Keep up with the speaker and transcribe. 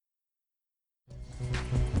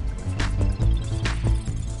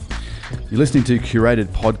You're listening to curated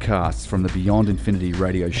podcasts from the Beyond Infinity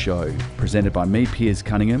radio show, presented by me, Piers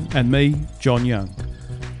Cunningham. And me, John Young.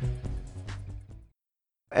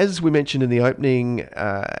 As we mentioned in the opening,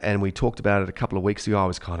 and we talked about it a couple of weeks ago, I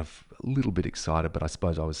was kind of a little bit excited, but I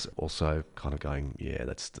suppose I was also kind of going, yeah,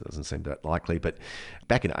 that doesn't seem that likely. But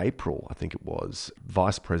back in April, I think it was,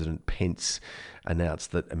 Vice President Pence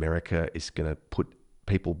announced that America is going to put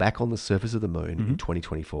people back on the surface of the moon in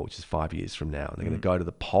 2024, which is 5 years from now. And they're going to go to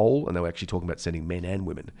the pole, and they were actually talking about sending men and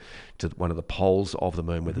women to one of the poles of the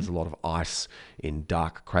moon where there's a lot of ice in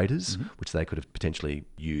dark craters, which they could have potentially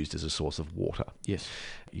used as a source of water. Yes.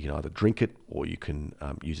 You can either drink it or you can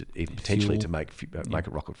use it even potentially Fuel. to make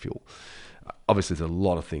it rocket fuel. Obviously, there's a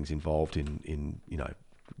lot of things involved in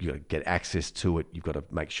you've got to get access to it. You've got to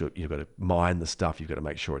make sure, you've got to mine the stuff. You've got to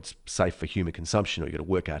make sure it's safe for human consumption, or you've got to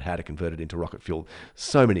work out how to convert it into rocket fuel.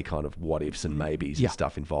 So many kind of what ifs and maybes and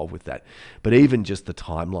stuff involved with that. But even just the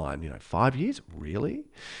timeline, 5 years, really?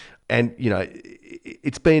 And,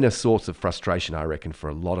 it's been a source of frustration, I reckon, for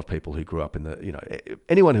a lot of people who grew up in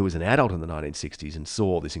anyone who was an adult in the 1960s and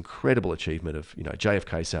saw this incredible achievement of,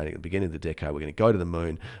 JFK saying at the beginning of the decade, we're going to go to the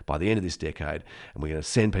moon by the end of this decade, and we're going to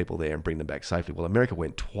send people there and bring them back safely. Well, America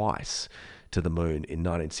went twice to the moon in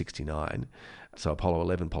 1969. So Apollo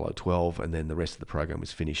 11, Apollo 12, and then the rest of the program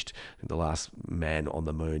was finished. I think the last man on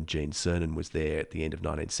the moon, Gene Cernan, was there at the end of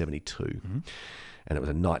 1972. And it was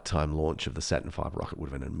a nighttime launch of the Saturn V rocket.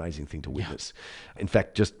 Would have been an amazing thing to witness. In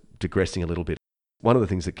fact, just digressing a little bit, one of the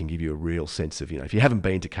things that can give you a real sense of, if you haven't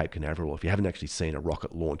been to Cape Canaveral, or if you haven't actually seen a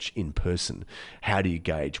rocket launch in person, how do you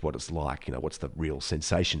gauge what it's like? What's the real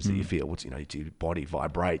sensations that you feel? What's, do your body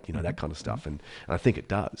vibrate? That kind of stuff. And I think it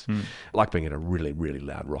does. Like being at a really, really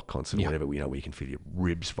loud rock concert or whatever, where you can feel your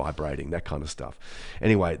ribs vibrating, that kind of stuff.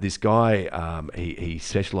 Anyway, this guy, he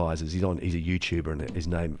specialises, he's a YouTuber, and his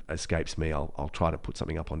name escapes me. I'll try to put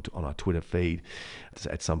something up on our Twitter feed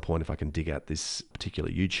at some point if I can dig out this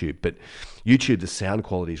particular YouTube. But YouTube, the sound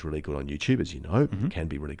quality is really good on YouTube, as you know. It can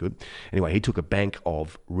be really good. Anyway, he took a bank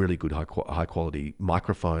of really good high quality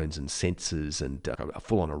microphones and sensors and a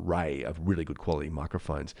full-on array of really good quality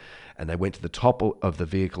microphones, and they went to the top of the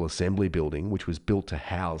vehicle assembly building, which was built to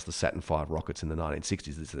house the Saturn V rockets in the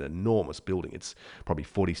 1960s. It's an enormous building. It's probably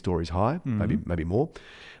 40 stories high, maybe more.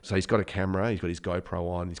 So he's got a camera, he's got his GoPro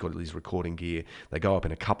on, he's got his recording gear. They go up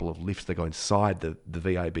in a couple of lifts. They go inside the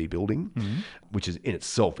VAB building, which is in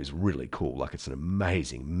itself is really cool. Like, it's an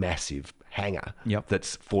amazing, massive hangar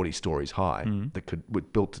that's 40 stories high that was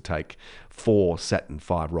built to take 4 Saturn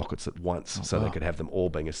V rockets at once. They could have them all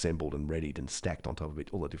being assembled and readied and stacked on top of it,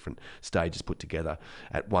 all the different stages put together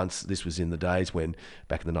at once. This was in the days when,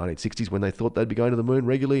 back in the 1960s, when they thought they'd be going to the moon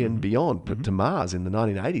regularly and beyond, but to Mars in the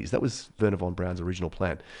 1980s. That was Wernher von Braun's original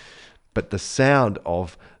plan. But the sound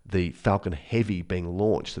of the Falcon Heavy being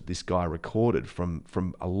launched that this guy recorded from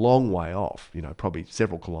a long way off, probably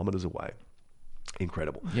several kilometres away,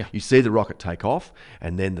 incredible. Yeah. You see the rocket take off,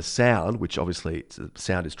 and then the sound, which obviously the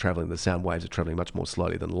sound waves are traveling much more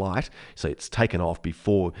slowly than light, so it's taken off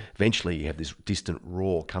before eventually you have this distant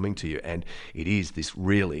roar coming to you, and it is this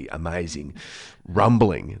really amazing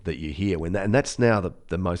rumbling that you hear and that's now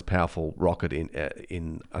the most powerful rocket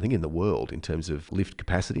in I think in the world in terms of lift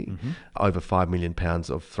capacity. Over 5 million pounds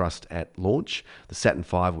of thrust at launch. The Saturn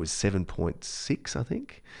V was 7.6, I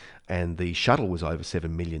think. And the shuttle was over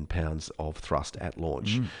 7 million pounds of thrust at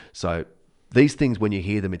launch. So these things, when you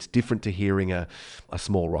hear them, it's different to hearing a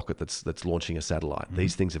small rocket that's launching a satellite.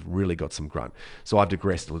 These things have really got some grunt. So I've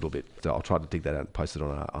digressed a little bit. So I'll try to dig that out and post it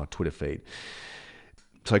on our Twitter feed.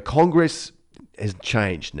 So Congress has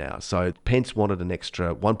changed now. So Pence wanted an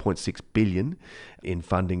extra $1.6 billion in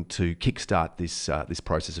funding to kickstart this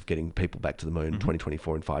process of getting people back to the moon in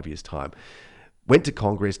 2024 in 5 years' time. Went to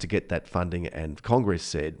Congress to get that funding, and Congress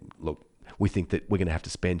said, look, we think that we're going to have to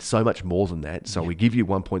spend so much more than that. So we give you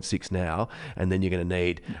 1.6 now, and then you're going to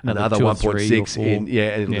need another 1.6 and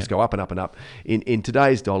it'll just go up and up and up. In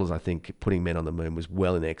today's dollars, I think putting men on the moon was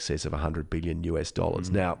well in excess of $100 billion US.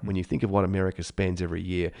 Now, when you think of what America spends every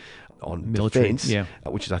year on military defense,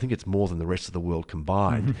 which is, I think it's more than the rest of the world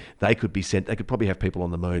combined, they could probably have people on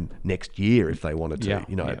the moon next year if they wanted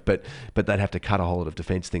to, but they'd have to cut a whole lot of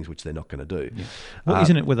defense things, which they're not going to do. Well,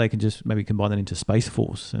 isn't it where they can just maybe combine that into Space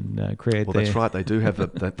Force and create Well, that's right. They do have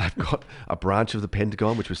they've got a branch of the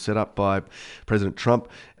Pentagon which was set up by President Trump.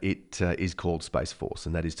 It is called Space Force,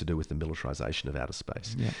 and that is to do with the militarization of outer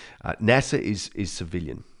space. NASA is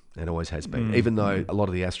civilian. and always has been. Even though a lot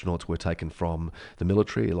of the astronauts were taken from the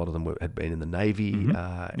military, a lot of them had been in the Navy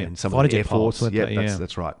and some of the Air Force.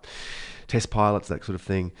 That's right. Test pilots, that sort of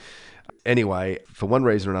thing. Anyway, for one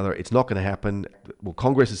reason or another, it's not going to happen. Well,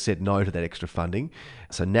 Congress has said no to that extra funding.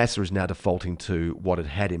 So NASA is now defaulting to what it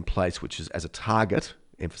had in place, which is as a target,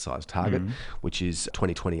 emphasised target, which is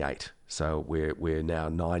 2028. So we're now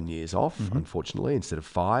 9 years off, unfortunately, instead of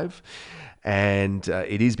 5. And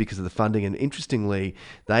it is because of the funding. And interestingly,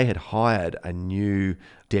 they had hired a new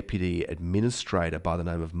deputy administrator by the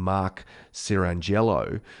name of Mark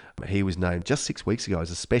Cirangelo. He was named just 6 weeks ago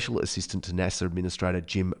as a special assistant to NASA Administrator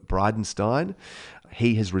Jim Bridenstine.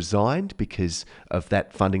 He has resigned because of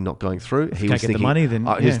that funding not going through. He was thinking, the money, then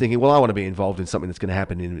he was thinking, well, I want to be involved in something that's going to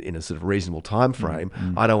happen in a sort of reasonable time frame.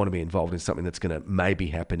 I don't want to be involved in something that's going to maybe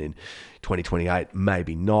happen in 2028,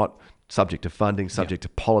 maybe not. Subject to funding, subject to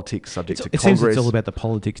politics, subject to Congress. It seems it's all about the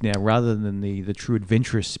politics now rather than the true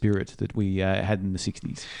adventurous spirit that we had in the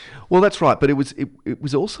 60s. Well, that's right. But it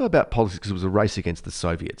was also about politics because it was a race against the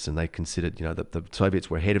Soviets, and they considered, that the Soviets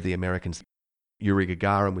were ahead of the Americans. Yuri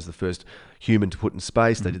Gagarin was the first human to put in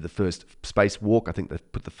space. They did the first spacewalk. I think they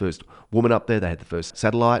put the first woman up there. They had the first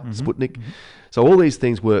satellite, Sputnik. So all these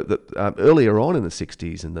things were that earlier on in the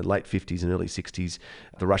 60s and the late 50s and early 60s,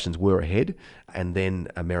 the Russians were ahead. And then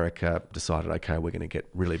America decided, okay, we're going to get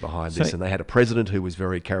really behind this. And they had a president who was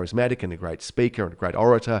very charismatic and a great speaker and a great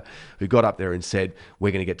orator who got up there and said,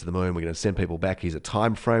 we're going to get to the moon. We're going to send people back. Here's a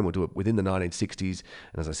time frame. We'll do it within the 1960s.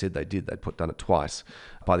 And as I said, they did. They'd done it twice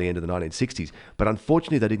by the end of the 1960s. But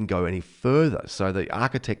unfortunately, they didn't go any further. So the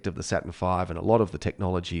architect of the Saturn V and a lot of the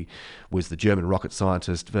technology was the German rocket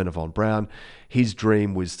scientist Werner von Braun. His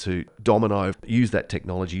dream was to use that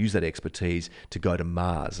technology, use that expertise to go to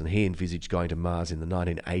Mars. And he envisaged going to Mars in the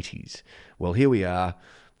 1980s. Well, here we are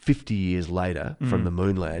 50 years later from the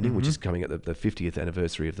moon landing, which is coming at the 50th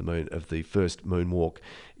anniversary of the first moonwalk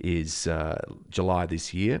is July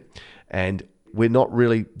this year. And we're not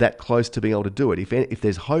really that close to being able to do it. If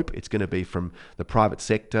there's hope, it's going to be from the private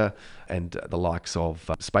sector and the likes of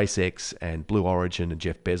SpaceX and Blue Origin and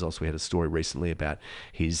Jeff Bezos. We had a story recently about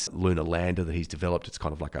his lunar lander that he's developed. It's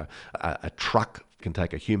kind of like a truck. It can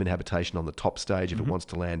take a human habitation on the top stage if it wants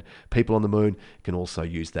to land people on the moon. It can also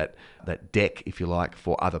use that deck, if you like,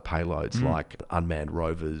 for other payloads like unmanned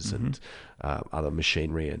rovers and other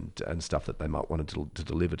machinery and stuff that they might want to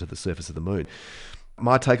deliver to the surface of the moon.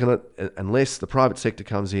 My take on it, unless the private sector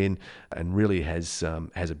comes in and really has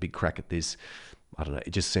a big crack at this, I don't know,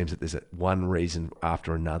 it just seems that there's one reason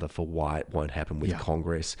after another for why it won't happen with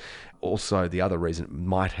Congress. Also, the other reason it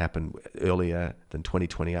might happen earlier than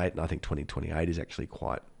 2028, and I think 2028 is actually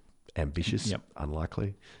quite ambitious,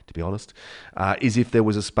 unlikely, to be honest, is if there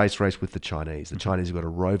was a space race with the Chinese. The Chinese have got a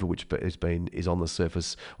rover which is on the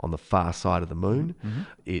surface on the far side of the moon.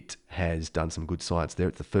 It has done some good science there.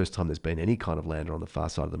 It's the first time there's been any kind of lander on the far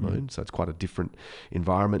side of the moon, so it's quite a different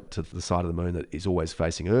environment to the side of the moon that is always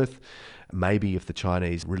facing Earth. Maybe if the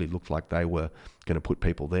Chinese really looked like they were going to put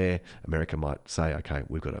people there, America might say, okay,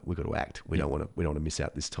 we've got to act. We don't want to miss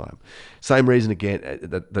out this time. Same reason again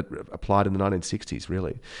that applied in the 1960s,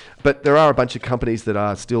 really. But there are a bunch of companies that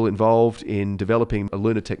are still involved in developing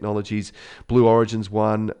lunar technologies. Blue Origin's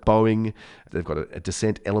one, Boeing. They've got a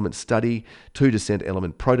descent element study, 2 descent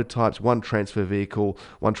element prototypes, 1 transfer vehicle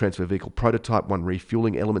prototype, 1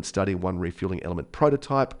 refueling element study, 1 refueling element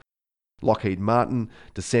prototype. Lockheed Martin,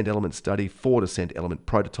 descent element study, 4 descent element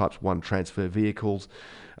prototypes, 1 transfer vehicles.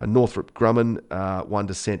 Northrop Grumman, 1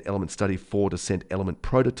 descent element study, 4 descent element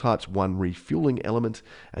prototypes, 1 refueling element.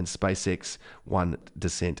 And SpaceX, 1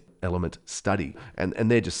 descent element study. And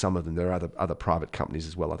they're just some of them. There are other private companies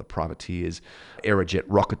as well, other privateers. Aerojet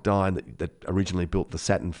Rocketdyne that originally built the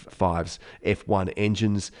Saturn V's F1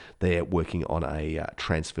 engines, they're working on a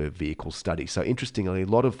transfer vehicle study. So interestingly, a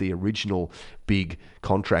lot of the original big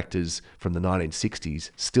contractors from the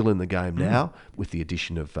 1960s still in the game now, with the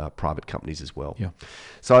addition of private companies as well.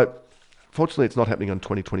 So fortunately, it's not happening on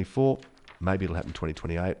 2024. Maybe it'll happen in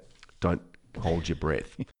 2028. Don't hold your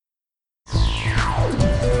breath.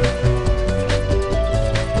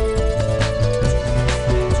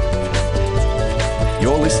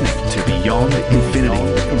 You're listening to Beyond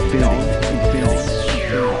Infinity.